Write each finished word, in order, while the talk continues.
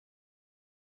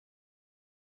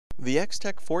The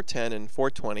Extech 410 and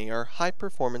 420 are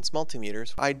high-performance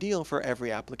multimeters ideal for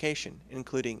every application,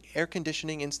 including air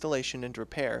conditioning installation and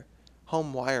repair,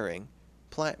 home wiring,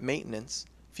 plant maintenance,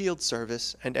 field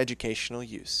service, and educational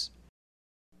use.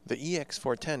 The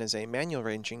EX410 is a manual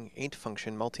ranging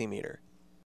 8-function multimeter.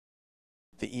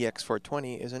 The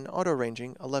EX420 is an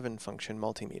auto-ranging 11-function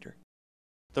multimeter.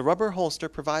 The rubber holster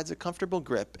provides a comfortable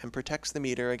grip and protects the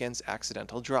meter against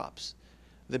accidental drops.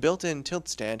 The built-in tilt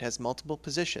stand has multiple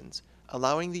positions,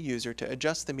 allowing the user to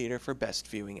adjust the meter for best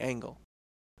viewing angle.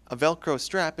 A Velcro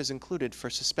strap is included for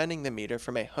suspending the meter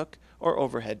from a hook or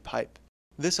overhead pipe.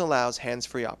 This allows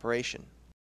hands-free operation.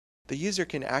 The user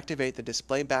can activate the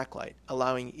display backlight,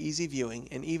 allowing easy viewing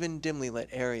in even dimly lit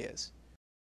areas.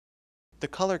 The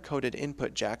color-coded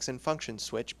input jacks and function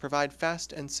switch provide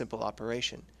fast and simple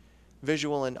operation.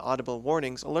 Visual and audible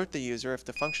warnings alert the user if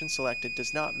the function selected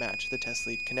does not match the test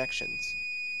lead connections.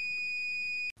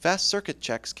 Fast circuit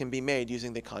checks can be made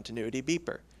using the continuity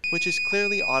beeper, which is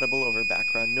clearly audible over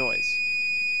background noise.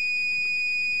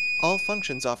 All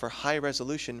functions offer high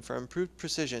resolution for improved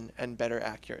precision and better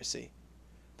accuracy.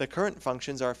 The current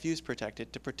functions are fuse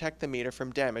protected to protect the meter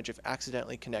from damage if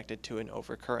accidentally connected to an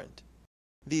overcurrent.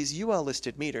 These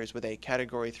UL-listed meters with a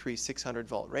Category 3 600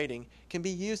 volt rating can be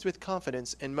used with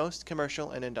confidence in most commercial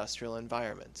and industrial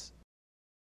environments.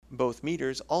 Both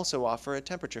meters also offer a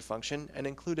temperature function and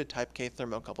include a Type K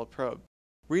thermocouple probe.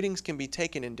 Readings can be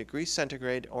taken in degrees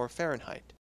centigrade or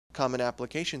Fahrenheit. Common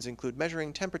applications include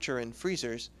measuring temperature in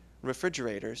freezers,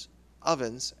 refrigerators,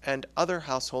 ovens, and other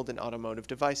household and automotive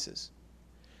devices.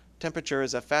 Temperature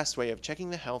is a fast way of checking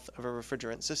the health of a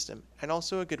refrigerant system and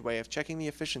also a good way of checking the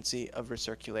efficiency of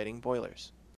recirculating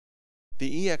boilers.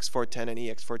 The EX410 and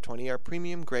EX420 are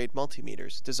premium-grade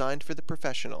multimeters designed for the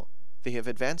professional. They have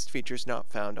advanced features not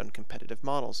found on competitive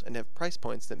models and have price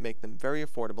points that make them very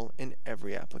affordable in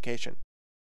every application.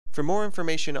 For more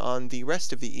information on the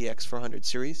rest of the EX400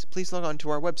 series, please log on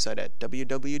to our website at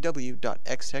www.extech.com.